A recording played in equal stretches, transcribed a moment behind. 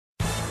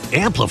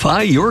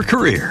Amplify your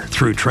career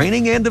through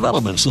training and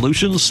development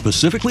solutions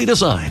specifically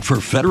designed for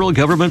federal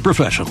government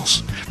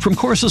professionals. From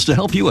courses to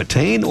help you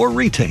attain or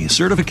retain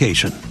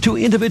certification, to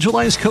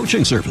individualized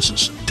coaching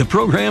services, to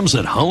programs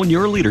that hone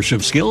your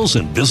leadership skills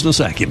and business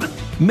acumen,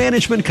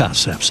 Management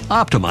Concepts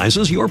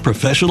optimizes your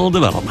professional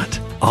development.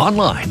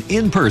 Online,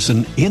 in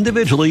person,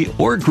 individually,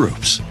 or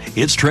groups,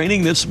 it's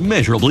training that's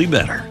measurably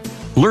better.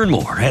 Learn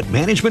more at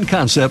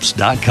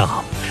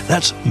managementconcepts.com.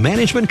 That's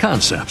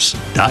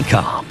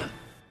managementconcepts.com.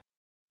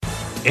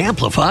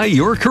 Amplify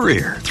your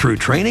career through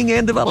training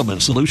and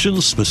development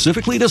solutions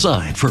specifically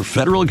designed for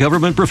federal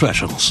government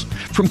professionals.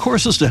 From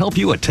courses to help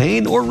you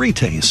attain or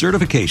retain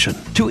certification,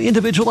 to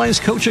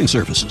individualized coaching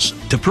services,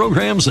 to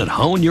programs that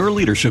hone your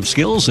leadership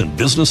skills and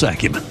business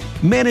acumen,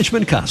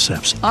 Management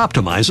Concepts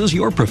optimizes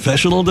your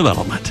professional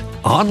development.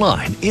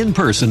 Online, in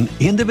person,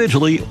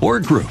 individually, or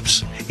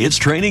groups, it's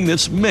training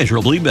that's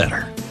measurably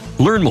better.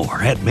 Learn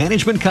more at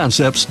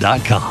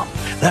managementconcepts.com.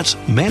 That's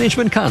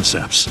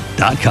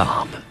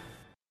managementconcepts.com.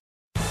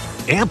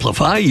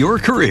 Amplify your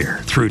career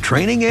through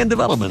training and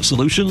development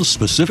solutions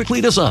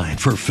specifically designed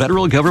for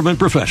federal government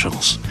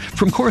professionals.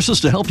 From courses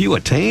to help you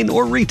attain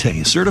or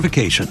retain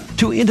certification,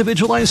 to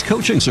individualized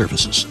coaching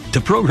services,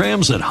 to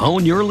programs that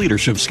hone your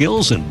leadership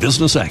skills and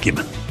business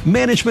acumen,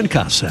 Management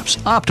Concepts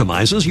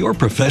optimizes your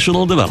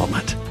professional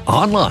development.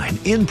 Online,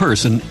 in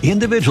person,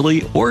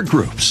 individually, or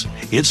groups,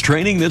 it's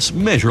training that's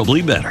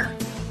measurably better.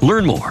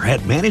 Learn more at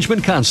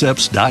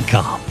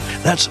managementconcepts.com.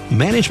 That's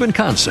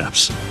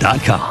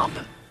managementconcepts.com.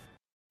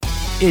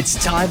 It's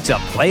time to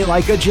play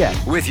like a Jet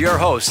with your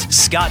host,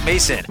 Scott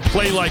Mason.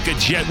 Play like a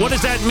Jet. What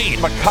does that mean?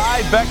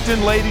 Mekhi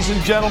Becton, ladies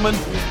and gentlemen.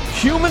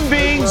 Human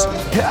beings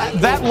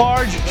that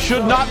large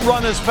should not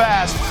run as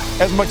fast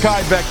as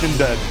Mekhi Becton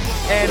did.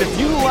 And if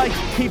you like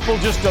people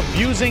just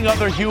abusing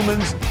other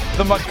humans,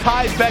 the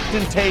Mekhi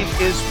Becton tape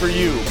is for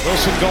you.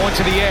 Wilson going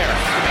to the air.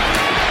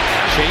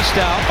 Chased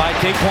out by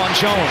Daquan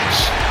Jones.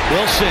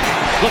 Wilson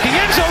looking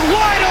end zone,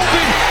 wide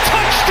open,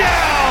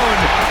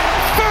 touchdown!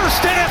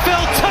 First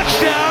NFL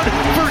touchdown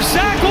for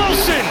Zach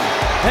Wilson,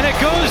 and it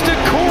goes to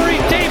Corey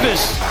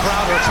Davis.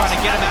 Crowder trying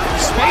to get him out in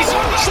space,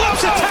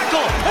 slips a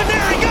tackle, and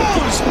there he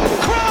goes!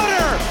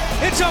 Crowder!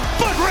 It's a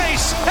foot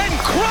race, and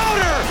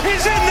Crowder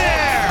is in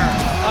there!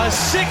 A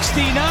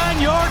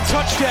 69-yard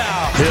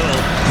touchdown. Hill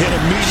hit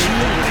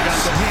immediately when he got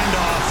the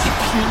handoff.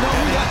 You know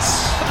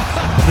that's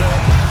the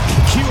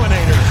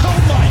Q-inator. Oh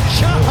my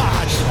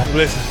gosh!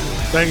 Listen,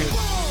 thank you.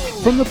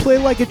 From the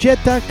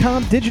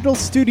PlayLikeAJet.com digital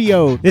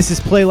studio, this is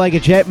Play Like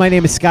a Jet. My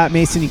name is Scott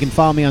Mason. You can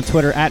follow me on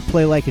Twitter at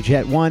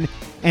PlayLikeAJet1.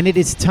 And it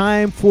is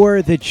time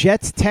for the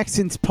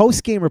Jets-Texans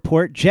postgame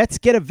report. Jets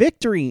get a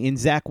victory in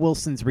Zach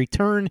Wilson's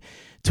return,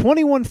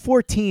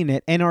 21-14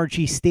 at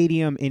NRG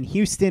Stadium in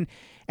Houston.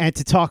 And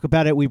to talk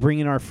about it, we bring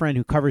in our friend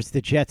who covers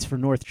the Jets for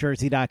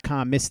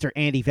NorthJersey.com, Mr.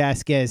 Andy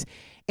Vasquez.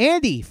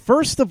 Andy,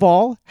 first of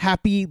all,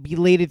 happy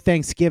belated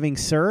Thanksgiving,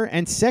 sir.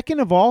 And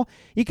second of all,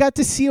 you got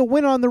to see a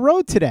win on the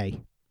road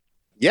today.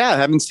 Yeah, I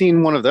haven't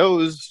seen one of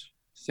those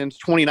since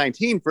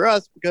 2019 for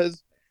us,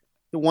 because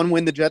the one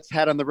win the Jets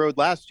had on the road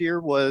last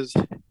year was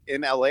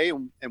in LA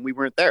and we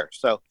weren't there.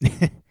 So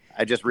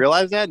I just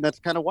realized that, and that's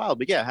kind of wild.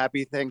 But yeah,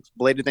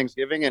 belated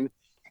Thanksgiving, and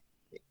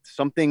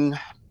something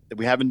that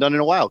we haven't done in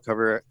a while,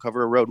 cover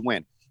a road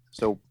win.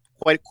 So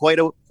quite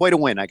a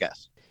win, I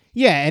guess.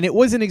 Yeah, and it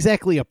wasn't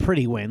exactly a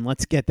pretty win.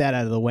 Let's get that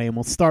out of the way, and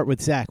we'll start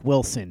with Zach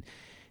Wilson.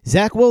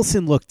 Zach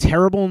Wilson looked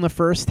terrible in the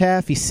first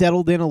half. He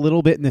settled in a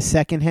little bit in the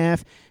second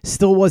half.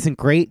 Still wasn't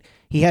great.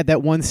 He had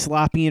that one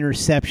sloppy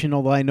interception,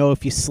 although I know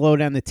if you slow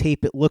down the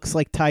tape, it looks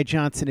like Ty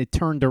Johnson had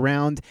turned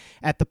around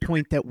at the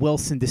point that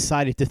Wilson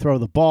decided to throw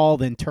the ball,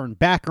 then turned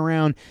back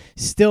around.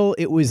 Still,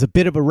 it was a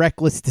bit of a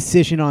reckless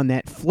decision on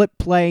that flip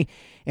play.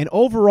 And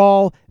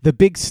overall, the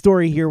big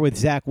story here with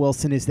Zach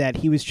Wilson is that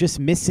he was just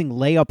missing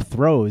layup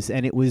throws,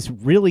 and it was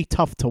really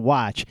tough to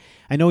watch.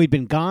 I know he'd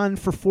been gone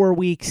for 4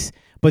 weeks,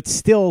 but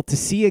still, to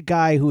see a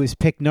guy who was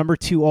picked number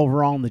 2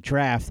 overall in the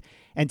draft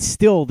and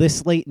still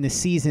this late in the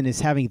season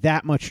is having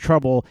that much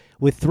trouble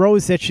with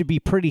throws that should be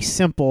pretty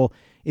simple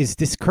is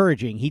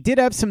discouraging. He did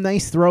have some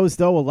nice throws,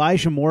 though.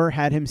 Elijah Moore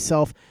had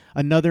himself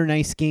another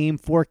nice game,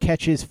 4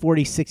 catches,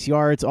 46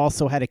 yards,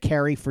 also had a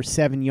carry for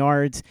 7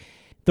 yards.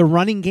 The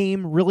running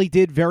game really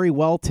did very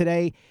well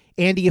today.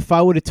 Andy, if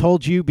I would have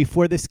told you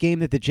before this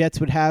game that the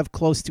Jets would have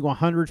close to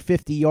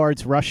 150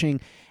 yards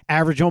rushing,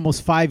 average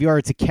almost 5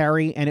 yards a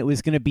carry, and it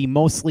was going to be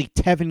mostly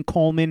Tevin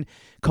Coleman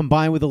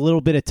combined with a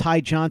little bit of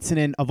Ty Johnson,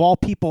 and of all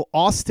people,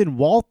 Austin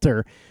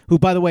Walter, who,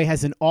 by the way,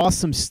 has an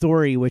awesome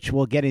story, which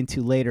we'll get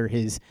into later,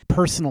 his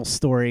personal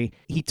story.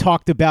 He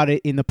talked about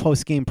it in the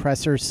post-game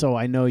presser, so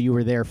I know you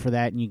were there for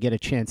that, and you get a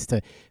chance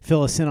to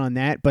fill us in on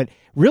that. But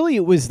really,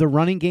 it was the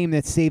running game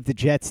that saved the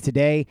Jets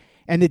today,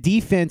 and the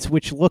defense,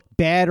 which looked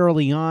bad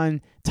early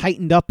on,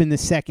 tightened up in the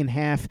second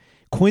half.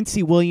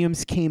 Quincy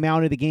Williams came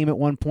out of the game at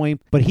one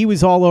point, but he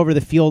was all over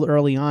the field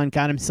early on,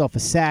 got himself a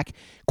sack.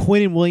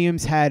 Quinnen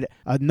Williams had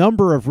a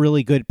number of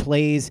really good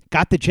plays,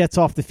 got the Jets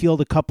off the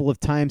field a couple of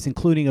times,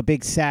 including a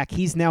big sack.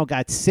 He's now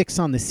got 6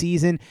 on the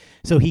season,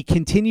 so he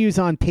continues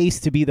on pace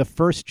to be the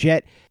first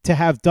Jet to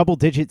have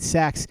double-digit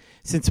sacks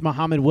since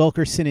Muhammad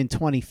Wilkerson in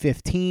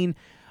 2015.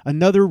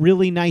 Another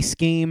really nice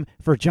game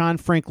for John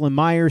Franklin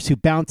Myers, who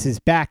bounces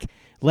back.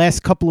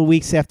 Last couple of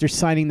weeks after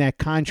signing that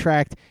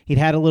contract, he'd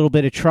had a little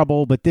bit of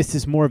trouble, but this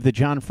is more of the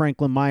John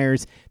Franklin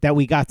Myers that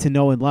we got to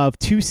know and love.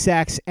 2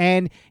 sacks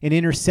and an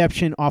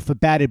interception off a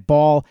batted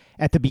ball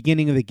at the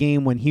beginning of the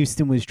game when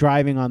Houston was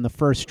driving on the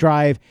first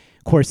drive.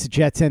 Of course, the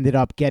Jets ended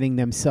up getting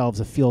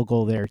themselves a field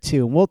goal there,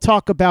 too. And we'll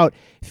talk about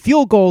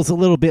field goals a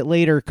little bit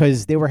later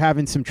because they were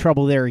having some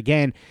trouble there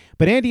again.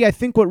 But, Andy, I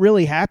think what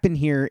really happened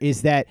here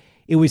is that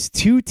it was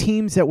 2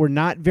 teams that were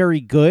not very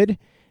good.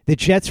 The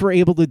Jets were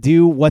able to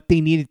do what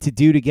they needed to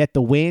do to get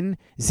the win.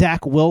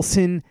 Zach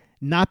Wilson,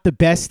 not the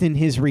best in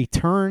his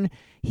return.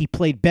 He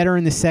played better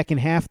in the second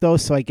half, though,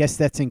 so I guess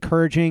that's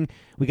encouraging.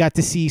 We got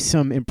to see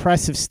some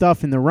impressive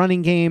stuff in the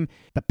running game.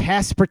 The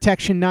pass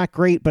protection, not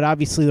great, but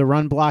obviously the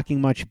run blocking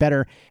much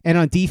better. And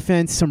on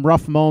defense, some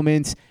rough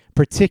moments,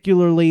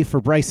 particularly for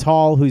Bryce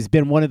Hall, who's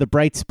been one of the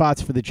bright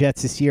spots for the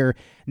Jets this year.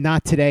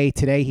 Not today.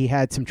 Today he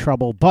had some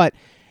trouble, but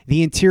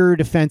the interior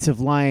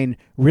defensive line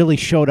really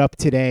showed up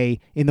today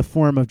in the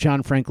form of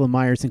John Franklin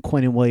Myers and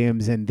Quinnen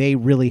Williams, and they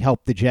really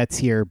helped the Jets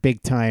here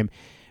big time,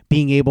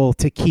 being able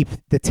to keep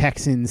the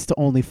Texans to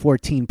only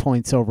 14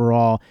 points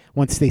overall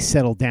once they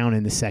settled down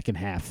in the second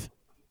half.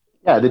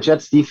 Yeah, the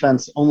Jets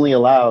defense only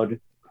allowed,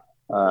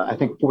 I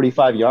think,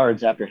 45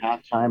 yards after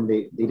halftime.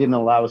 They didn't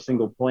allow a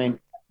single point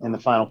in the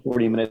final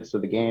 40 minutes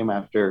of the game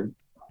after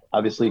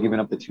obviously giving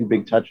up the 2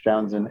 big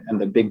touchdowns and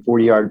the big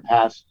 40-yard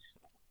pass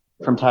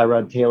from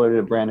Tyrod Taylor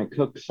to Brandon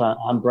Cooks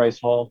on Bryce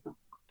Hall.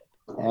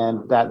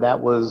 And that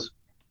was,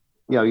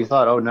 you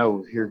thought, oh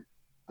no, here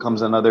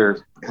comes another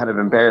kind of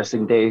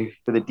embarrassing day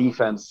for the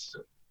defense.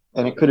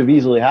 And it could have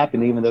easily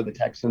happened, even though the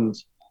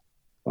Texans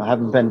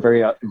haven't been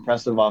very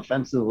impressive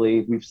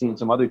offensively. We've seen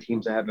some other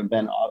teams that haven't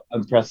been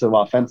impressive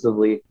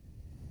offensively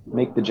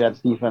make the Jets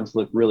defense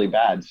look really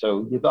bad.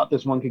 So you thought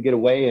this one could get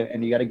away,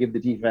 and you got to give the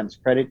defense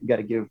credit. You got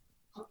to give,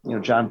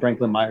 John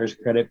Franklin Myers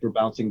credit for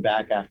bouncing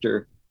back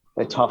after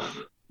a tough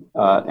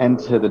end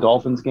to the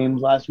Dolphins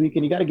games last week.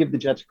 And you got to give the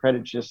Jets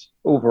credit just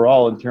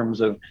overall in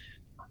terms of,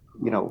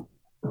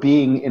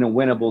 being in a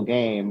winnable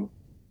game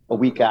a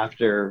week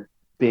after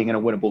being in a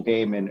winnable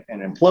game and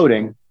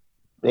imploding.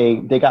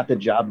 They got the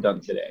job done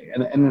today.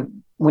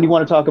 And when you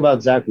want to talk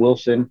about Zach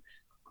Wilson,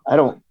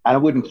 I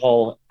wouldn't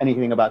call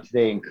anything about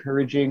today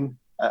encouraging.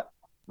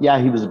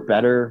 Yeah, he was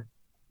better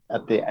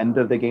at the end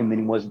of the game than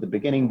he was at the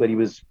beginning, but he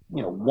was,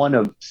 1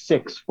 of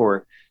 6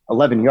 for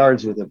 11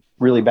 yards with a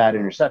really bad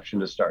interception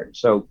to start.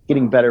 So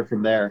getting better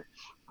from there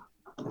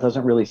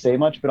doesn't really say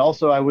much, but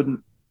also I wouldn't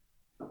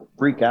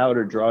freak out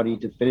or draw any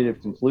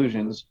definitive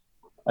conclusions.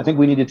 I think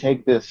we need to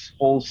take this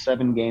whole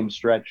 7-game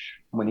stretch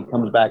when he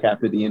comes back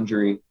after the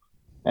injury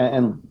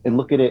and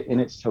look at it in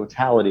its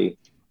totality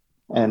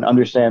and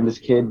understand this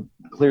kid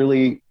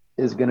clearly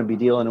is going to be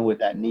dealing with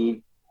that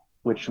knee,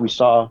 which we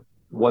saw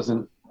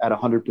wasn't at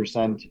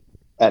 100%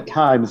 at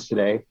times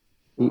today.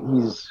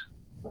 He's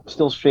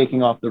still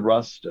shaking off the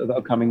rust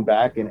of coming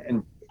back.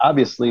 And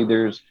obviously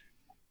there's,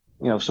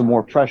 some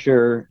more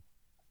pressure,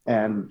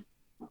 and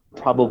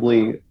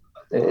probably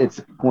it's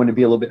going to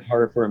be a little bit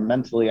harder for him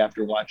mentally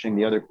after watching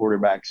the other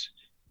quarterbacks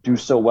do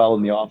so well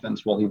in the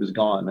offense while he was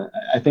gone.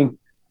 I think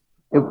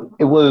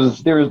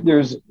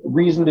there's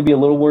reason to be a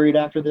little worried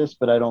after this,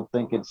 but I don't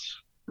think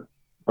it's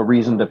a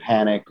reason to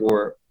panic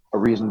or a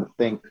reason to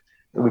think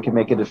that we can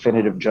make a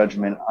definitive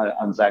judgment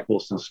on Zach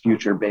Wilson's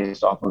future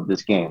based off of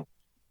this game.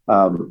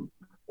 And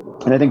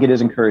I think it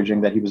is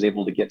encouraging that he was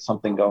able to get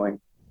something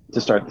going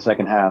to start the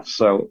second half.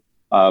 So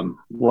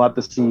we'll have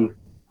to see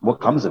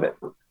what comes of it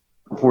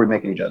before we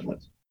make any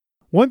judgments.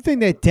 One thing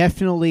that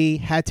definitely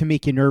had to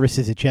make you nervous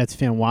as a Jets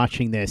fan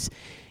watching this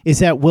is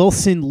that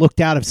Wilson looked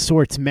out of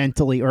sorts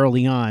mentally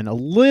early on, a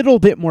little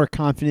bit more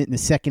confident in the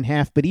second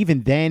half, but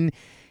even then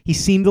he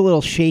seemed a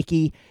little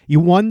shaky. You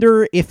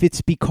wonder if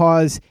it's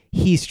because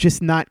he's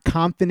just not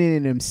confident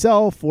in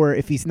himself or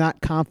if he's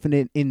not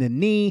confident in the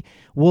knee.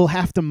 We'll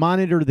have to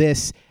monitor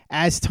this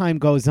as time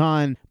goes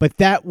on, but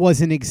that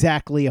wasn't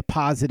exactly a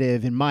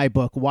positive in my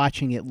book,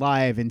 watching it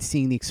live and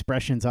seeing the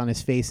expressions on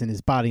his face and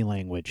his body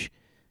language.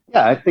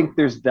 Yeah, I think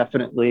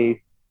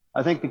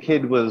the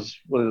kid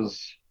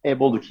was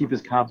able to keep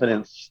his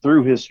confidence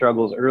through his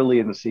struggles early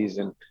in the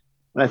season.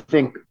 And I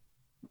think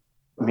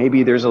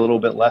maybe there's a little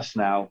bit less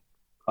now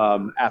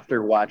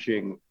after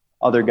watching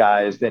other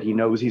guys that he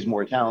knows he's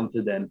more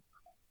talented than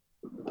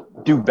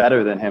do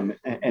better than him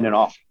in an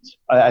offense.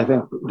 I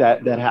think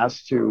that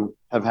has to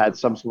have had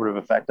some sort of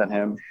effect on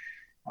him.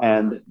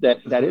 And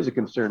that is a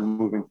concern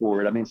moving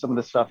forward. I mean, some of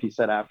the stuff he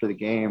said after the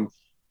game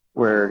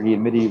where he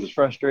admitted he was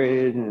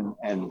frustrated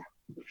and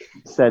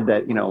said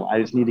that, I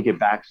just need to get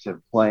back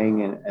to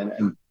playing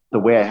and the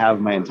way I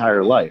have my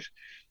entire life.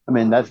 I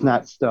mean, that's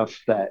not stuff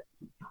that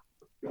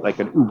like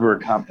an uber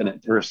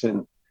confident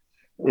person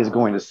is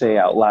going to say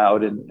out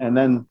loud, and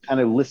then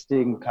kind of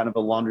listing kind of a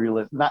laundry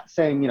list, not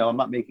saying, I'm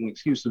not making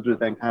excuses, but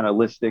then kind of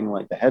listing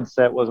like the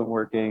headset wasn't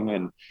working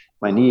and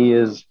my knee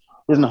isn't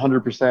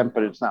 100%,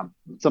 but it's not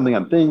something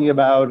I'm thinking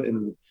about.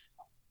 And,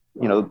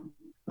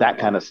 that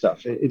kind of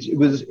stuff.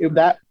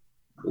 That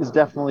is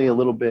definitely a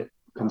little bit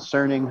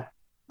concerning,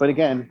 but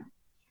again,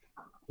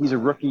 he's a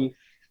rookie.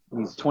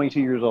 He's 22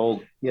 years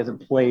old. He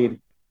hasn't played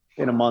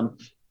in a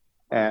month,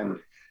 and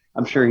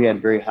I'm sure he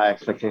had very high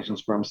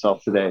expectations for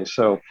himself today.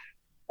 So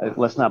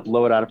let's not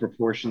blow it out of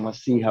proportion. Let's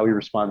see how he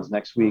responds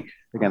next week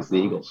against the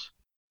Eagles.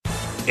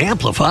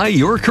 Amplify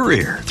your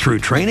career through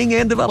training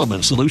and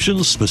development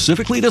solutions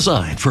specifically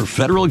designed for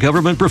federal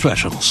government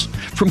professionals.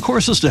 From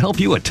courses to help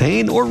you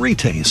attain or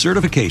retain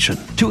certification,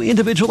 to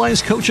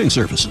individualized coaching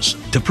services,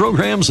 to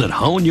programs that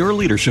hone your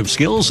leadership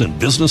skills and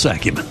business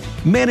acumen,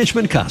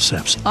 Management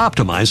Concepts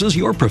optimizes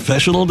your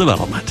professional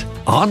development.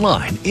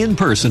 Online, in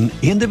person,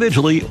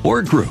 individually,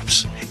 or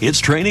groups, it's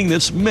training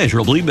that's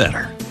measurably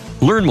better.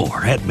 Learn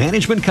more at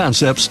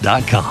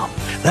managementconcepts.com.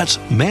 That's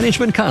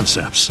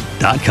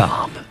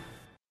managementconcepts.com.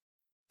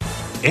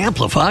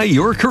 Amplify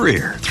your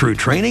career through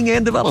training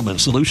and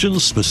development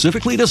solutions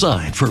specifically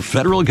designed for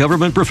federal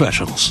government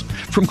professionals.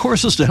 From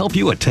courses to help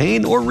you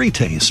attain or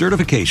retain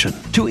certification,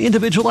 to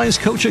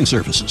individualized coaching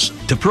services,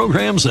 to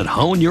programs that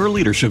hone your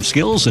leadership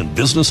skills and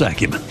business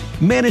acumen,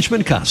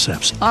 Management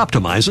Concepts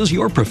optimizes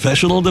your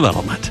professional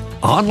development.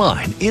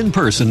 Online, in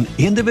person,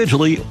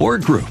 individually, or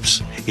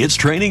groups, it's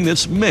training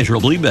that's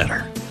measurably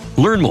better.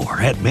 Learn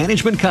more at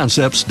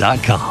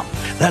managementconcepts.com.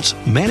 That's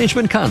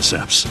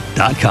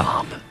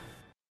managementconcepts.com.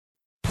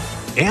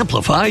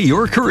 Amplify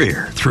your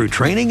career through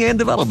training and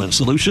development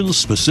solutions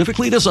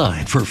specifically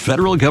designed for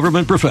federal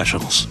government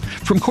professionals.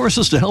 From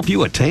courses to help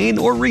you attain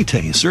or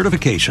retain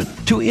certification,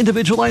 to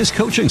individualized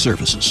coaching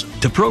services,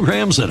 to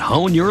programs that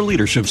hone your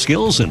leadership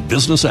skills and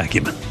business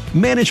acumen,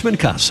 Management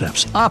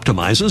Concepts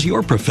optimizes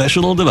your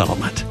professional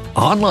development.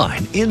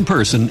 Online, in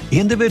person,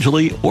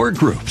 individually, or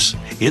groups,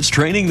 it's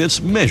training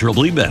that's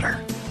measurably better.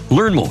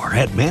 Learn more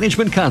at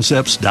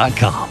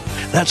managementconcepts.com.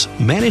 That's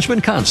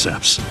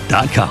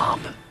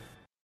managementconcepts.com.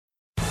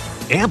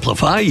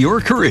 Amplify your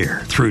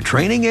career through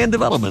training and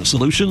development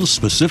solutions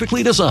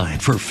specifically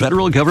designed for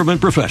federal government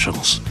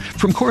professionals.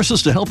 From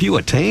courses to help you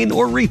attain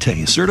or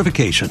retain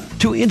certification,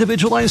 to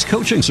individualized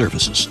coaching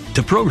services,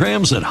 to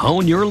programs that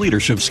hone your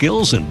leadership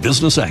skills and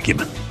business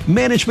acumen,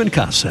 Management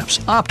Concepts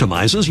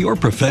optimizes your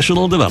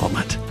professional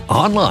development.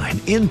 Online,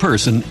 in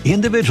person,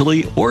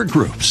 individually, or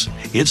groups,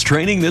 it's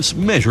training that's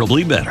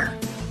measurably better.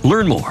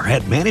 Learn more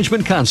at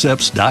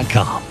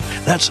managementconcepts.com.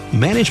 That's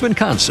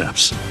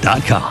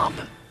managementconcepts.com.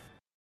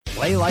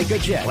 Play like a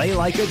Jet. Play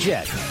like a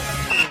Jet.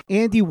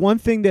 Andy, one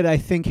thing that I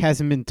think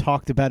hasn't been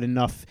talked about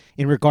enough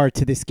in regard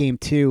to this game,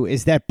 too,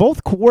 is that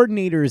both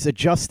coordinators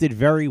adjusted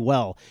very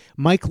well.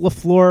 Mike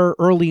LaFleur,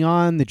 early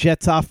on, the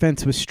Jets'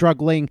 offense was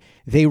struggling.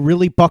 They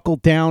really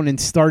buckled down and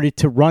started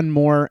to run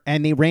more,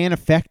 and they ran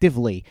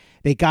effectively.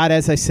 They got,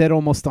 as I said,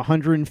 almost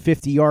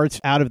 150 yards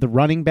out of the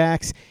running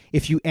backs.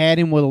 If you add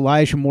in what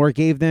Elijah Moore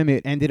gave them,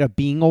 it ended up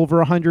being over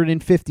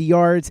 150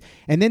 yards.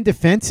 And then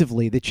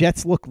defensively, the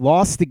Jets looked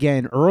lost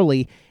again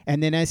early.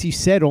 And then, as you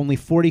said, only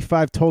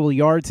 45 total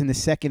yards in the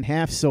second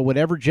half. So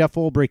whatever Jeff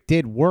Ulbrich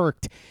did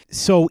worked.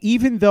 So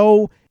even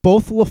though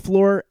both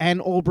LaFleur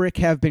and Ulbrich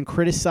have been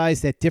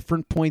criticized at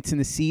different points in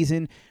the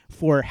season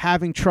for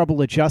having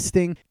trouble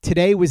adjusting,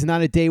 today was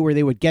not a day where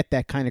they would get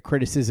that kind of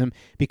criticism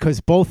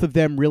because both of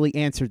them really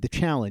answered the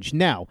challenge.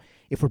 Now,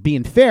 if we're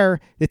being fair,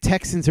 the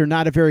Texans are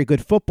not a very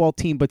good football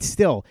team, but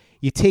still,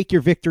 you take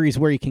your victories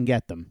where you can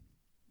get them.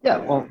 Yeah,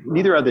 well,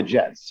 neither are the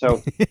Jets.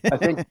 So I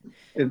think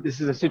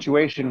this is a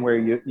situation where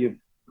you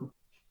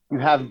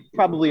have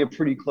probably a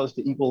pretty close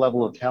to equal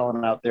level of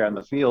talent out there on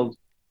the field,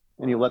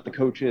 and you let the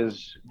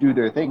coaches do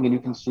their thing, and you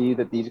can see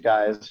that these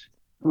guys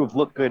who have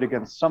looked good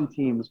against some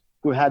teams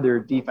who had their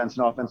defense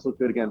and offense look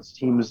good against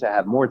teams that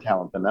have more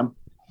talent than them.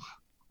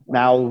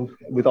 Now,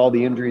 with all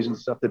the injuries and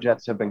stuff the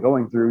Jets have been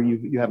going through,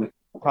 you have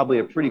probably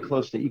a pretty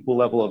close to equal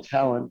level of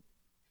talent,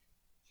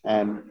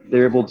 and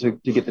they're able to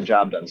get the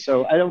job done.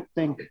 So I don't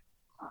think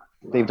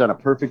they've done a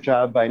perfect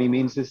job by any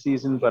means this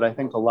season, but I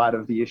think a lot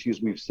of the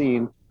issues we've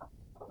seen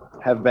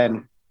have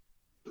been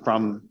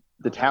from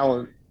the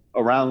talent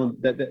around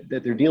that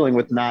they're dealing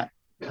with not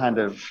kind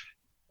of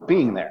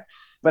being there.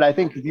 But I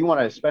think if you want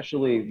to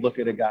especially look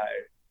at a guy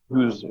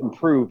who's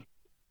improved,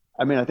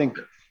 I mean, I think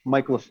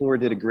Mike LaFleur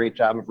did a great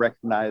job of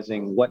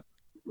recognizing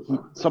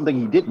something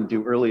he didn't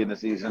do early in the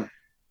season,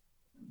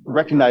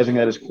 recognizing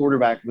that his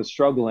quarterback was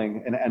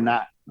struggling and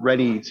not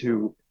ready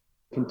to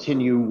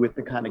continue with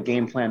the kind of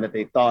game plan that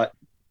they thought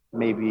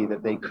maybe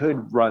that they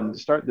could run to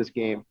start this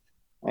game.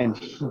 And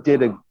he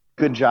did a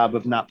good job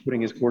of not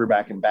putting his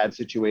quarterback in bad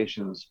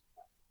situations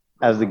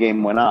as the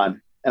game went on.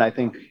 And I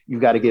think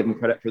you've got to give him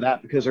credit for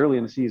that because early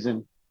in the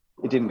season,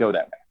 it didn't go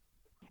that way.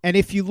 And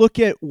if you look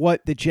at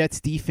what the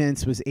Jets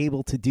defense was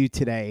able to do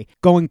today,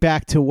 going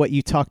back to what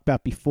you talked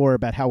about before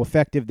about how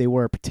effective they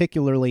were,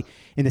 particularly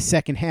in the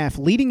second half,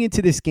 leading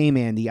into this game,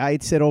 Andy, I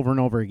had said over and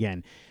over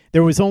again,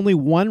 there was only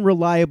one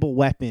reliable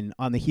weapon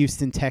on the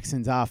Houston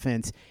Texans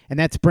offense, and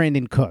that's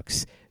Brandon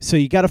Cooks. So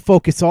you got to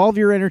focus all of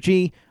your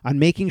energy on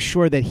making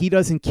sure that he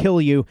doesn't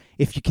kill you.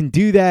 If you can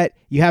do that,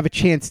 you have a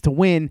chance to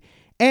win.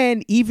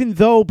 And even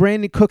though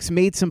Brandon Cooks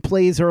made some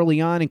plays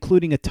early on,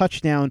 including a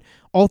touchdown,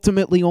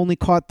 ultimately only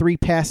caught 3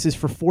 passes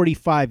for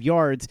 45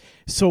 yards.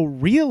 So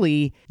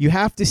really, you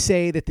have to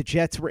say that the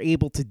Jets were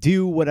able to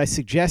do what I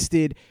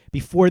suggested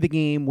before the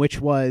game, which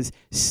was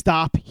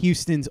stop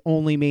Houston's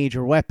only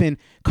major weapon.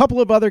 A couple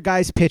of other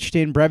guys pitched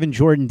in. Brevin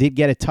Jordan did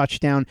get a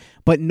touchdown,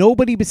 but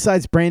nobody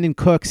besides Brandon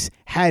Cooks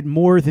had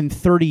more than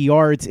 30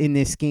 yards in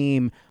this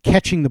game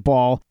catching the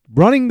ball.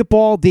 Running the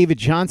ball, David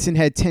Johnson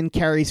had 10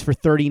 carries for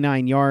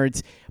 39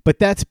 yards, but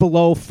that's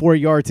below 4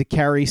 yards a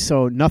carry,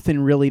 so nothing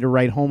really to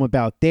write home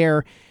about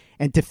there.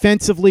 And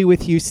defensively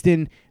with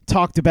Houston,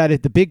 talked about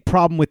it, the big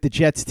problem with the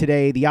Jets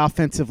today, the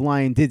offensive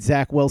line did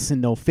Zach Wilson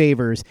no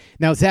favors.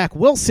 Now, Zach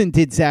Wilson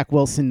did Zach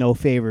Wilson no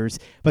favors,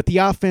 but the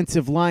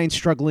offensive line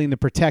struggling to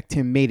protect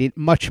him made it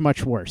much,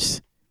 much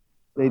worse.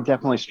 They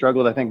definitely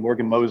struggled. I think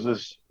Morgan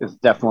Moses is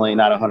definitely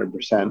not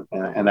 100%,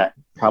 and that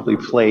probably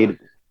played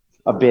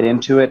a bit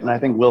into it. And I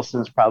think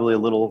Wilson's probably a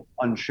little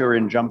unsure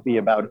and jumpy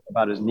about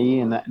his knee,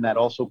 and that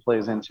also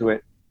plays into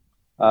it.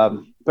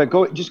 But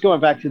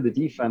going back to the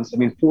defense, I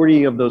mean,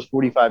 40 of those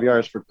 45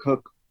 yards for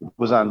Cook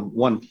was on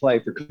one play.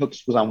 For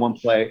Cooks was on one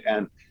play,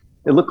 and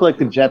it looked like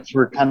the Jets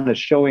were kind of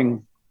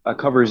showing a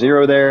cover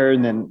zero there,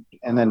 and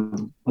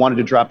then wanted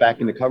to drop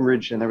back into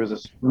coverage, and there was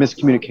this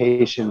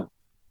miscommunication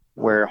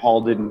where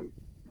Hall didn't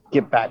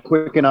get back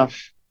quick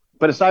enough.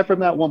 But aside from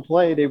that one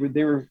play, they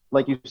were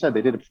like you said,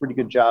 they did a pretty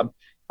good job.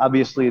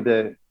 Obviously,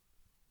 the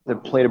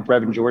play to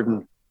Brevin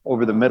Jordan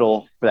over the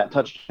middle for that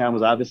touchdown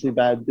was obviously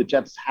bad. The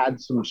Jets had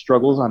some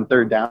struggles on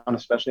third down,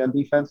 especially on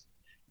defense.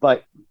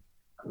 But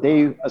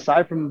they,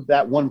 aside from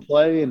that one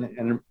play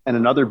and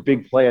another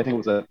big play, I think it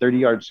was a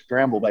 30-yard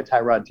scramble by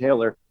Tyrod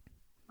Taylor,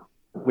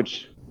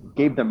 which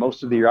gave them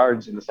most of the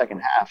yards in the second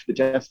half. The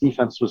Jets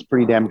defense was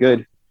pretty damn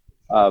good.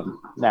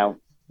 Now,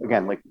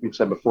 again, like we've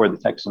said before, the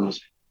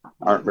Texans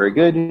aren't very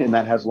good, and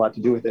that has a lot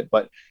to do with it.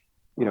 But,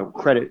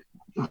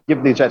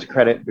 give the Jets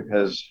credit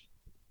because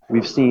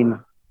we've seen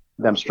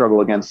them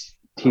struggle against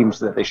teams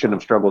that they shouldn't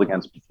have struggled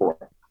against before.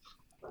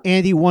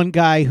 Andy, one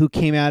guy who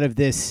came out of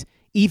this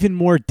even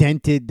more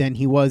dented than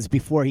he was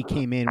before he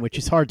came in, which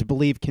is hard to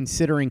believe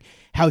considering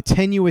how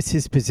tenuous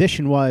his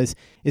position was,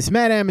 is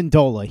Matt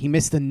Amendola. He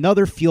missed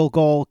another field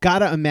goal.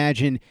 Gotta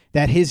imagine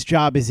that his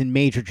job is in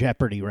major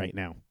jeopardy right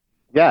now.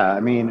 Yeah, I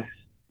mean,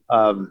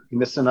 he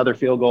missed another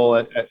field goal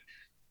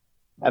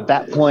at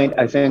that point.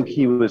 I think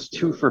he was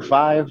 2 for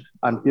 5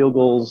 on field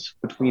goals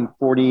between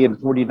 40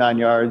 and 49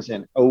 yards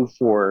and 0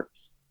 for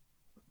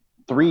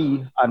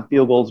 3 on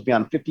field goals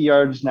beyond 50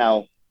 yards.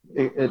 Now,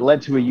 it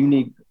led to a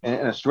unique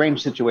and a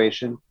strange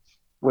situation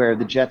where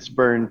the Jets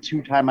burned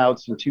 2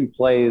 timeouts and 2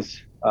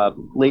 plays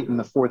late in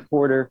the fourth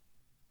quarter.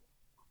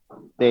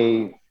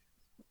 They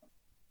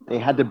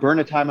had to burn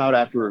a timeout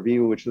after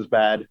review, which was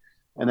bad.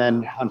 And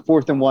then on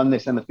 4th and 1, they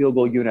send the field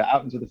goal unit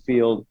out into the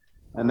field.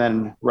 And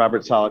then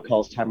Robert Saleh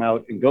calls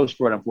timeout and goes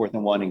for it on 4th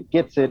and 1 and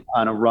gets it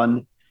on a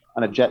run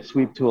on a jet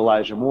sweep to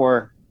Elijah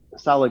Moore.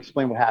 Saleh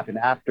explained what happened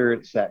after.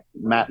 It's that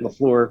Mike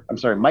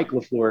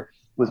LaFleur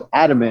was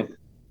adamant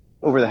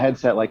over the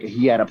headset like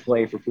he had a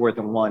play for 4th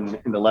and 1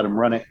 and to let him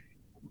run it.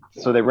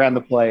 So they ran the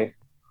play.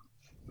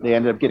 They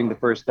ended up getting the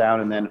first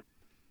down, and then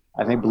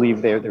I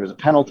believe there was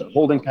a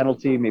holding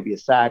penalty, maybe a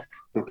sack.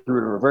 They threw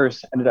it in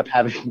reverse, ended up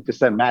having to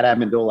send Matt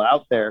Amendola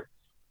out there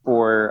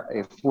for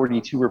a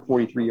 42 or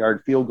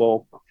 43-yard field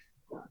goal,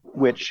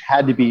 which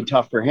had to be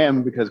tough for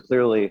him because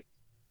clearly,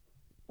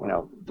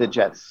 the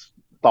Jets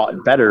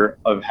thought better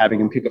of having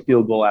him kick a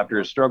field goal after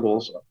his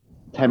struggles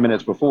 10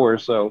 minutes before.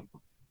 So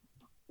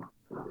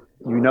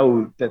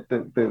that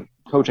the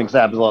coaching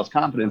staff has lost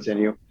confidence in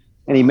you,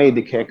 and he made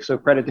the kick. So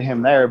credit to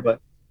him there.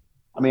 But,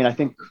 I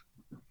think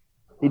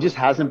he just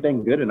hasn't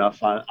been good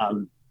enough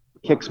on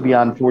kicks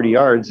beyond 40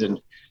 yards, and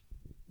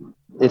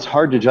it's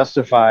hard to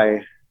justify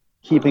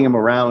keeping him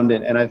around.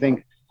 And I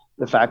think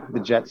the fact that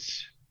the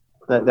Jets,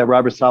 that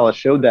Robert Saleh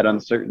showed that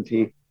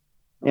uncertainty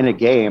in a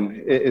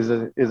game is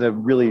a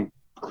really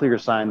clear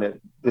sign that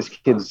this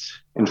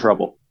kid's in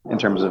trouble in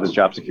terms of his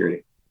job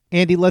security.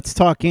 Andy, let's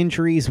talk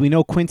injuries. We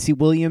know Quincy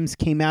Williams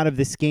came out of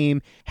this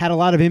game, had a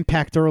lot of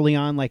impact early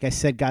on, like I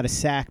said, got a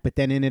sack, but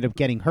then ended up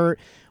getting hurt.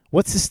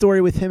 What's the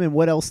story with him, and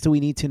what else do we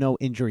need to know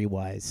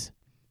injury-wise?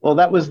 Well,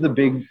 that was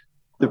the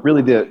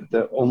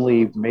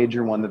only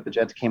major one that the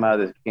Jets came out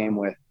of this game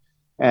with.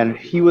 And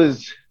he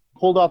was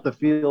pulled off the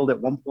field at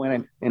one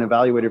point and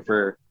evaluated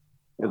for,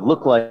 it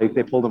looked like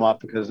they pulled him off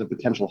because of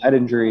potential head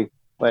injury,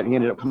 but he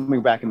ended up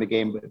coming back in the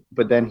game.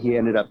 But then he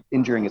ended up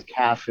injuring his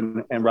calf,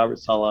 and Robert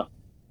Saleh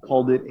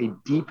called it a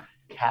deep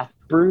calf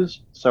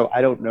bruise. So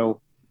I don't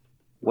know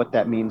what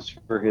that means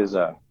for his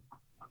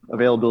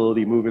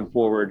availability moving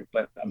forward,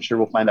 but I'm sure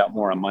we'll find out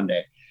more on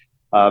Monday.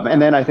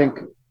 And then I think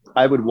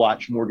I would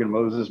watch Morgan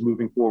Moses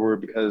moving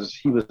forward because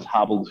he was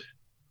hobbled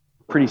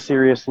pretty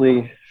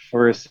seriously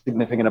for a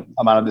significant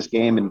amount of this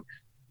game. And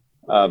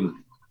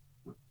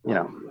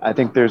I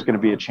think there's going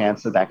to be a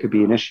chance that could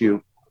be an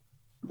issue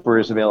for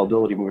his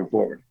availability moving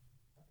forward.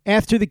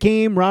 After the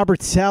game,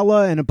 Robert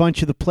Saleh and a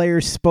bunch of the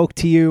players spoke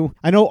to you.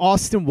 I know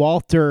Austin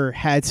Walter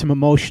had some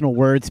emotional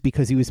words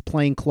because he was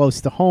playing close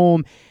to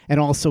home, and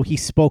also he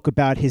spoke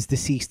about his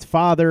deceased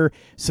father,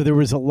 so there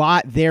was a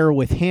lot there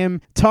with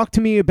him. Talk to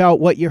me about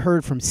what you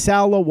heard from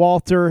Saleh,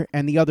 Walter,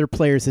 and the other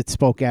players that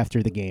spoke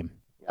after the game.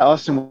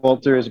 Austin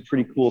Walter is a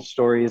pretty cool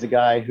story. He's a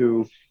guy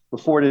who,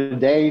 before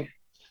today,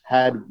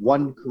 had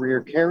one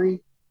career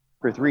carry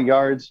for 3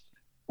 yards,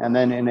 and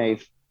then in a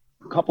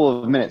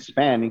couple of minutes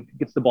span, he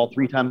gets the ball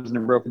 3 times in a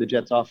row for the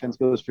Jets offense,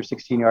 goes for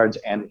 16 yards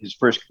and his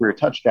first career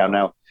touchdown.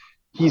 Now,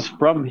 he's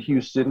from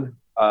Houston,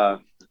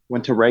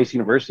 went to Rice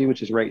University,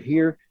 which is right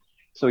here.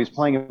 So he's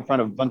playing in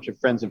front of a bunch of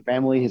friends and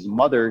family. His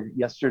mother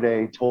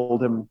yesterday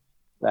told him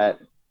that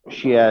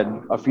she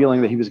had a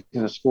feeling that he was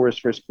going to score his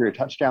first career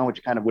touchdown,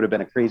 which kind of would have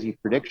been a crazy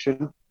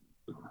prediction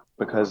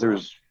because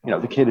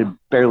the kid had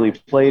barely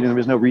played and there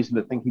was no reason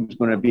to think he was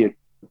going to be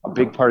a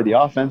big part of the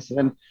offense.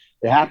 And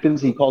it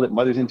happens. He called it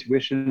mother's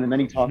intuition. And then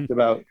he talked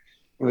about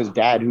his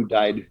dad who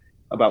died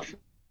about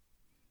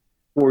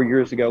 4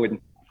 years ago and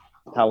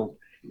how,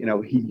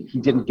 he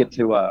didn't get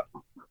to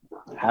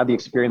have the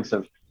experience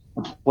of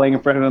playing in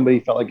front of him, but he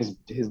felt like his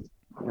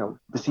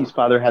deceased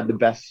father had the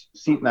best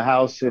seat in the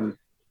house and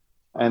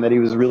that he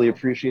was really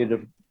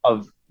appreciative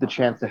of the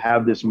chance to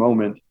have this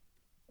moment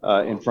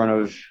in front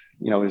of,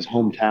 his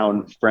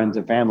hometown friends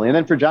and family. And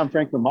then for John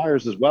Franklin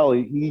Myers as well,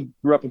 he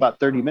grew up about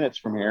 30 minutes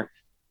from here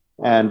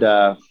and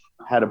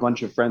had a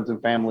bunch of friends and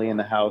family in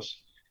the house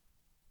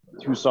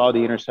who saw the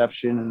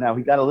interception. And now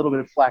he got a little bit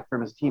of flack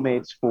from his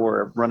teammates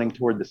for running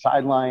toward the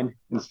sideline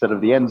instead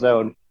of the end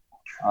zone.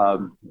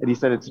 And he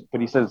said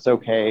it's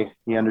okay.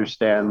 He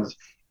understands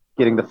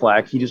getting the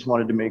flack. He just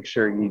wanted to make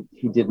sure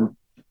he didn't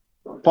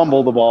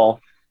fumble the ball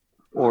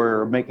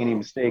or make any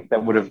mistake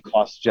that would have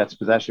cost Jets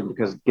possession,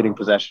 because getting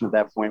possession at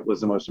that point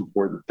was the most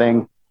important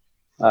thing.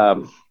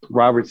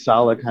 Robert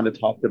Saleh kind of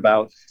talked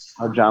about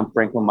how John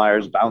Franklin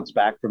Myers bounced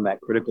back from that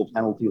critical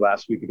penalty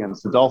last week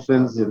against the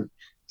Dolphins and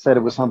said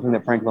it was something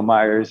that Franklin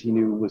Myers, he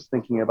knew, was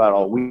thinking about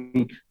all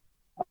week,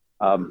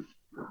 and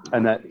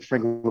that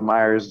Franklin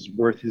Myers is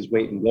worth his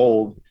weight in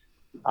gold,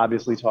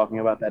 obviously talking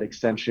about that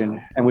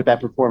extension. And with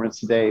that performance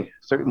today,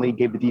 certainly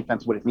gave the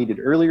defense what it needed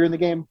earlier in the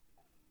game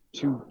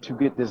to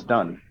get this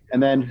done.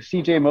 And then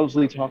CJ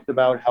Mosley talked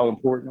about how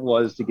important it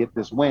was to get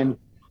this win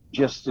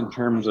just in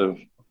terms of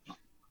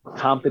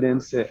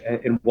confidence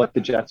in what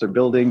the Jets are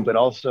building, but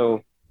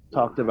also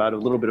talked about a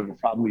little bit of a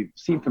problem we've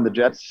seen from the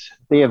Jets.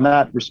 They have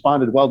not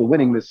responded well to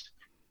winning this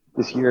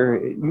year.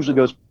 It usually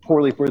goes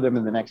poorly for them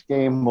in the next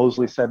game.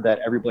 Mosley said that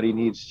everybody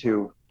needs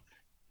to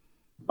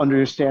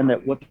understand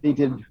that what they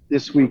did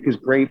this week is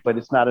great, but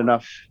it's not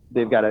enough.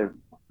 They've got to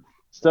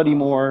study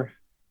more,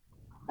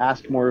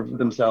 ask more of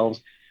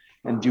themselves,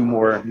 and do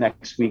more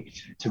next week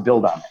to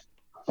build on it.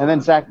 And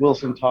then Zach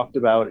Wilson talked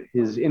about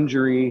his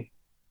injury.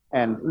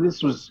 And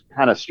this was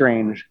kind of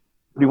strange,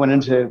 but he went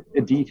into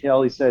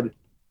detail. He said,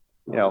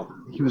 he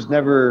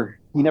never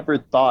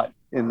thought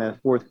in the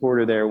fourth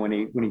quarter there when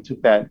he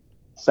took that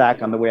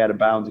sack on the way out of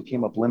bounds and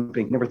came up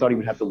limping, he never thought he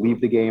would have to leave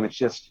the game. It's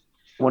just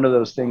one of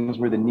those things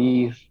where the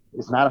knee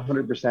is not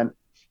 100%,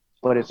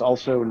 but it's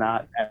also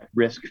not at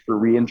risk for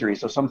re-injury.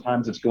 So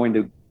sometimes it's going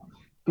to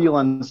feel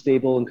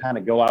unstable and kind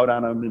of go out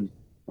on him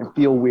and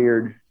feel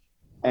weird.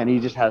 And he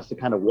just has to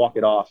kind of walk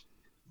it off.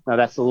 Now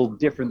that's a little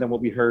different than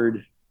what we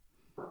heard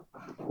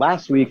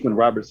last week when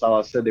Robert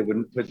Saleh said they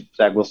wouldn't put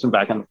Zach Wilson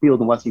back on the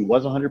field unless he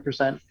was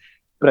 100%.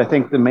 But I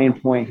think the main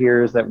point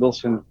here is that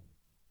Wilson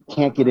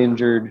can't get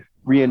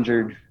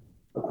re-injured,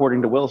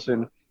 according to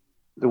Wilson,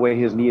 the way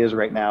his knee is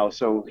right now.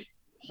 So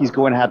he's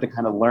going to have to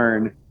kind of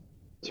learn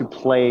to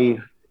play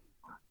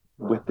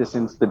with this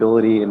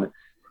instability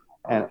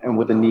and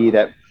with a knee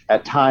that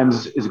at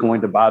times is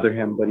going to bother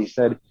him. But he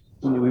said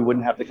he knew he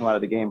wouldn't have to come out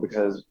of the game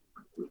because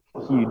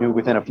he knew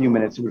within a few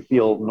minutes it would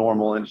feel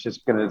normal, and it's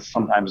just going to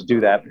sometimes do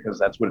that because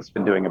that's what it's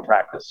been doing in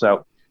practice.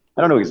 So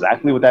I don't know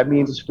exactly what that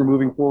means for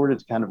moving forward.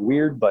 It's kind of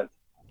weird, but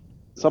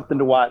something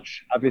to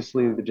watch.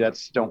 Obviously, the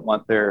Jets don't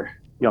want their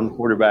young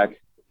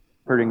quarterback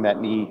hurting that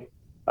knee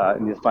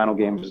in the final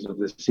games of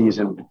this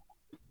season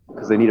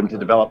because they need him to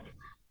develop,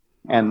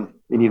 and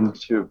they need him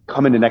to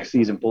come into next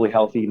season fully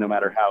healthy no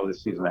matter how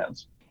this season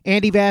ends.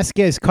 Andy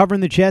Vasquez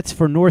covering the Jets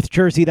for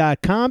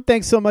NorthJersey.com.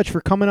 Thanks so much for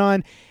coming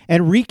on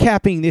and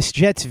recapping this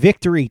Jets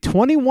victory,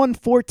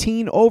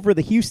 21-14 over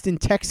the Houston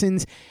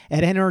Texans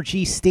at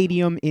NRG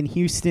Stadium in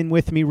Houston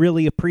with me.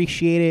 Really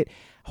appreciate it.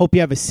 Hope you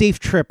have a safe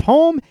trip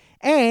home.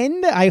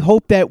 And I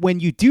hope that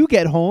when you do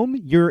get home,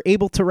 you're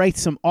able to write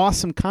some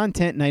awesome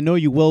content, and I know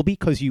you will be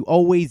because you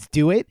always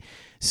do it.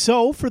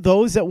 So for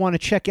those that want to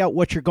check out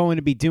what you're going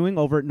to be doing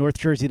over at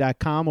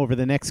NorthJersey.com over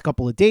the next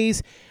couple of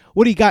days,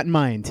 what do you got in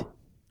mind?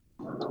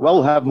 Well,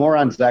 we'll have more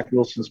on Zach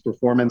Wilson's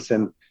performance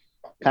and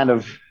kind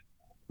of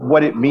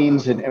what it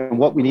means and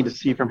what we need to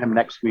see from him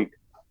next week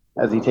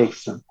as he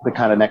takes the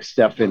kind of next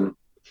step in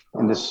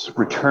this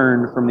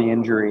return from the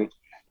injury.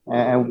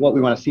 and what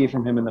we want to see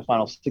from him in the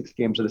final 6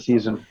 games of the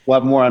season. We'll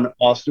have more on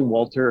Austin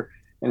Walter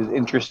and his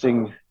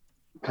interesting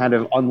kind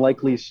of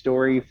unlikely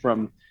story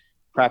from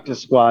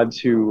practice squad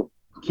to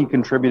key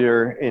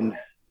contributor in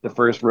the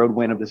first road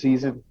win of the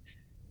season.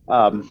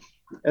 And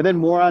then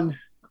more on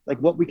like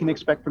what we can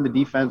expect from the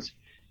defense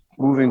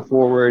moving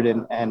forward.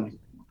 And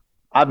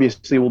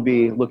obviously we'll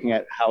be looking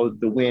at how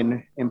the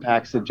win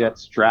impacts the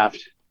Jets draft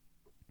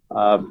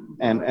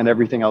and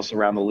everything else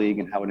around the league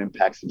and how it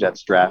impacts the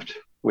Jets draft,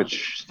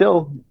 which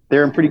still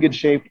they're in pretty good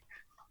shape.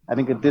 I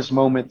think at this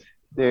moment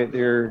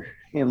they're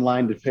in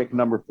line to pick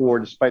number 4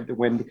 despite the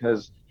win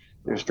because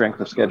their strength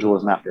of schedule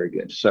is not very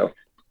good. So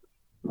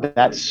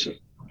that's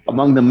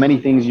among the many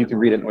things you can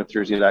read at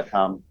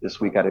NorthJersey.com this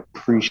week. I'd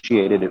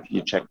appreciate it if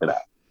you checked it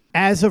out.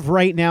 As of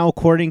right now,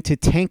 according to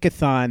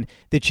Tankathon,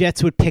 the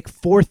Jets would pick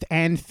 4th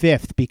and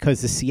 5th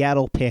because the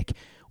Seattle pick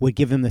would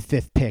give them the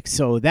 5th pick.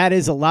 So that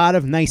is a lot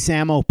of nice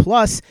ammo.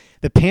 Plus,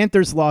 the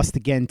Panthers lost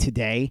again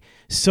today.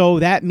 So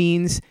that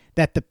means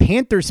that the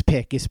Panthers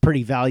pick is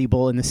pretty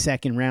valuable in the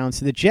second round.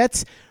 So the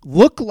Jets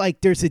look like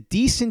there's a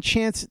decent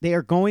chance they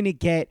are going to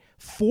get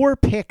 4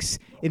 picks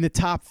in the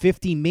top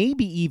 50,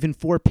 maybe even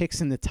 4 picks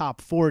in the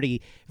top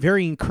 40.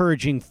 Very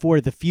encouraging for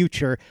the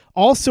future.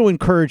 Also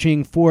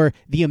encouraging for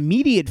the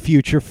immediate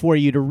future for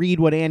you to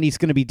read what Andy's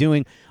going to be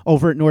doing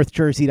over at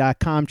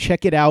NorthJersey.com.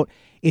 Check it out.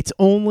 It's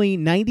only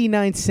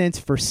 99 cents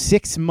for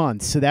 6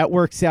 months, so that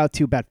works out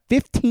to about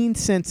 15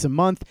 cents a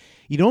month.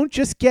 You don't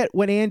just get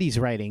what Andy's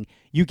writing.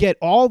 You get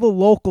all the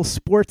local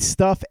sports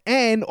stuff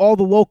and all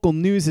the local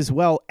news as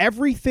well.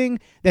 Everything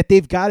that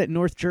they've got at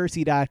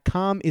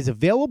NorthJersey.com is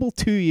available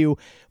to you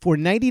for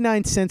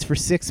 99 cents for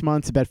 6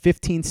 months, about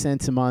 15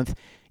 cents a month.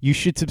 You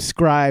should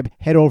subscribe.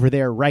 Head over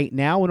there right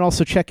now. And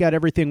also check out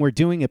everything we're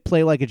doing at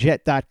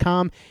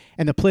PlayLikeAJet.com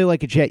and the Play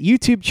Like a Jet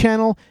YouTube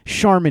channel.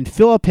 Charmin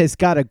Phillip has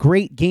got a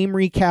great game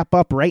recap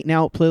up right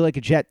now at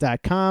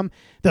PlayLikeAJet.com.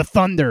 The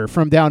Thunder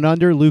from Down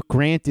Under, Luke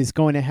Grant, is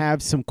going to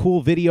have some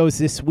cool videos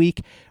this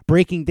week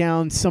breaking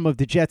down some of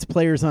the Jets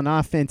players on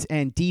offense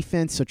and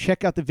defense. So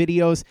check out the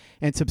videos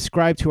and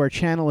subscribe to our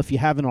channel if you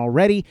haven't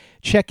already.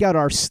 Check out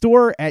our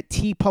store at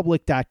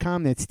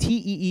teepublic.com. That's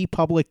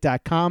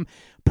teepublic.com.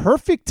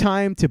 Perfect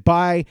time to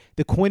buy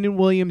the Quinnen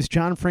Williams,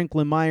 John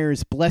Franklin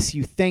Myers Bless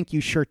You, Thank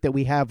You shirt that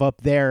we have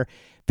up there.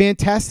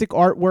 Fantastic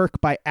artwork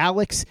by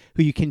Alex,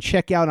 who you can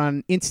check out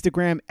on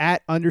Instagram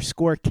at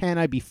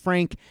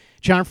 _CanIBeFrank.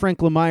 John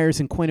Franklin Myers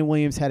and Quinnen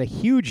Williams had a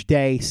huge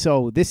day,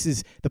 so this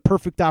is the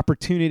perfect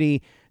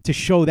opportunity to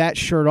show that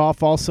shirt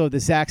off. Also, the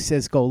Zach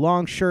Says Go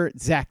Long shirt,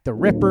 Zach the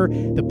Ripper,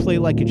 the Play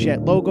Like a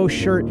Jet logo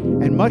shirt,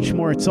 and much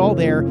more. It's all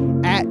there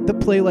at the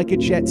Play Like a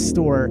Jet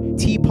store,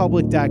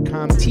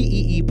 teepublic.com,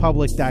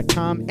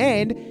 teepublic.com,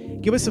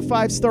 and give us a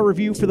 5-star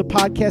review for the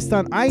podcast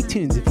on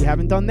iTunes if you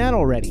haven't done that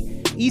already.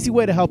 Easy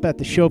way to help out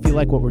the show if you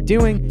like what we're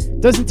doing.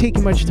 Doesn't take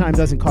you much time,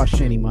 doesn't cost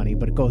you any money,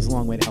 but it goes a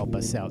long way to help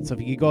us out. So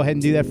if you could go ahead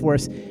and do that for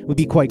us, we'd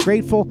be quite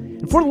grateful.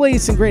 And for the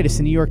latest and greatest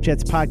in New York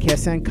Jets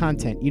podcasts and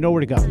content, you know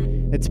where to go.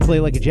 That's Play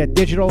Like a Jet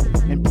Digital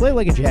and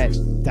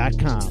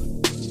PlayLikeAJet.com.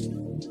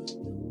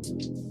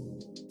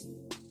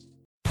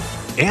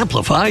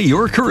 Amplify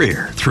your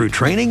career through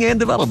training and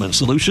development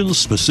solutions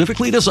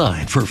specifically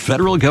designed for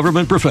federal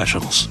government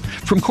professionals.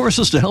 From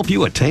courses to help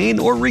you attain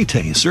or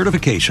retain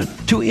certification,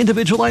 to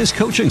individualized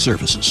coaching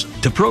services,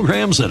 to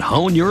programs that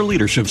hone your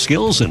leadership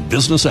skills and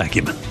business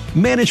acumen,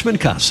 Management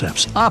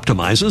Concepts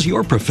optimizes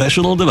your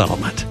professional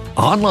development.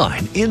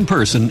 Online, in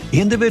person,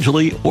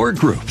 individually, or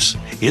groups,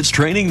 it's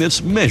training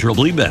that's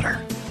measurably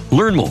better.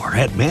 Learn more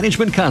at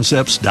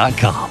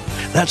managementconcepts.com.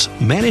 That's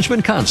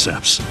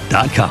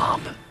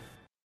managementconcepts.com.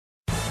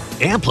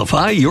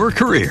 Amplify your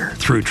career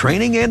through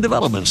training and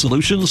development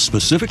solutions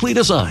specifically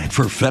designed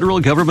for federal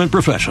government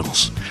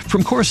professionals.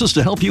 From courses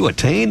to help you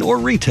attain or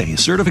retain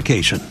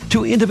certification,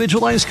 to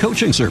individualized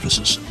coaching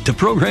services, to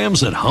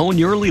programs that hone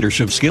your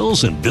leadership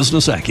skills and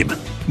business acumen,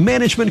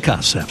 Management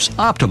Concepts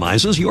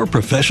optimizes your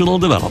professional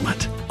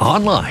development.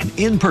 Online,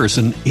 in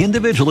person,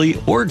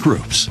 individually, or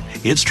groups,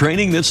 it's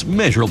training that's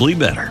measurably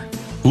better.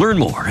 Learn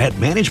more at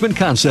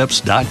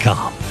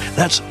managementconcepts.com.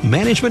 That's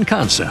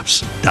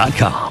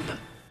managementconcepts.com.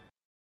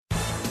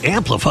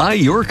 Amplify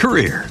your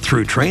career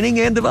through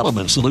training and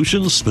development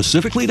solutions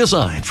specifically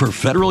designed for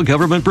federal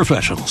government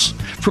professionals.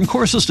 From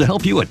courses to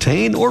help you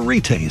attain or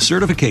retain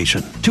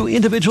certification, to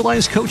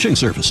individualized coaching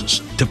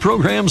services, to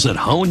programs that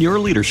hone your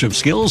leadership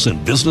skills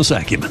and business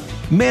acumen,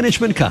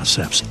 Management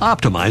Concepts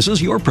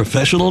optimizes your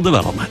professional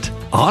development.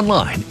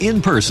 Online,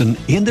 in person,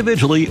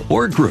 individually,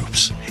 or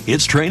groups,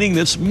 it's training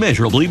that's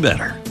measurably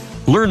better.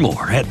 Learn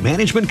more at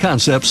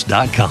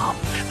managementconcepts.com.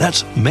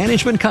 That's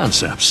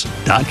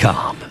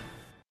managementconcepts.com.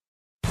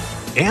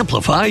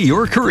 Amplify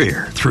your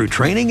career through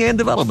training and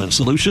development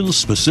solutions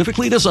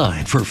specifically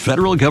designed for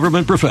federal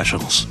government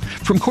professionals.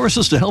 From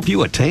courses to help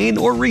you attain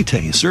or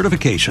retain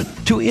certification,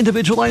 to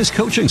individualized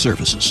coaching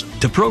services,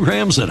 to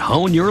programs that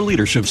hone your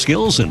leadership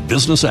skills and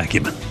business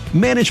acumen,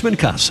 Management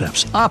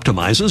Concepts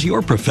optimizes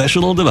your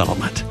professional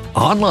development.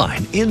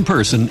 Online, in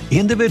person,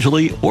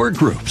 individually, or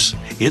groups,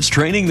 it's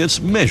training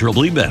that's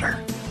measurably better.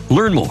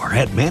 Learn more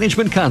at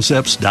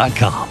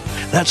managementconcepts.com.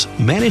 That's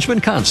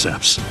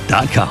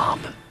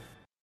managementconcepts.com.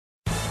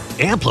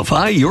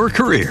 Amplify your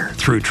career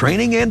through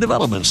training and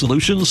development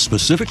solutions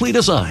specifically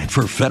designed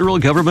for federal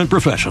government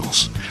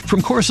professionals.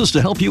 From courses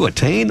to help you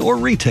attain or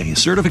retain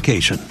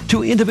certification,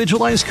 to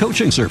individualized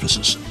coaching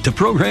services, to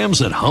programs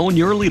that hone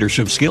your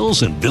leadership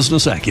skills and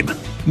business acumen,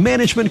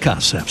 Management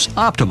Concepts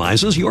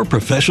optimizes your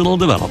professional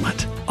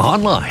development.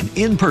 Online,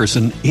 in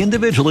person,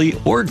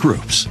 individually, or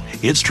groups,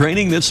 it's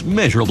training that's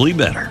measurably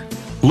better.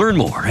 Learn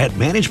more at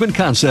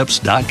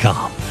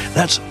managementconcepts.com.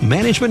 That's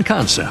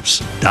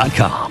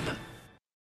managementconcepts.com.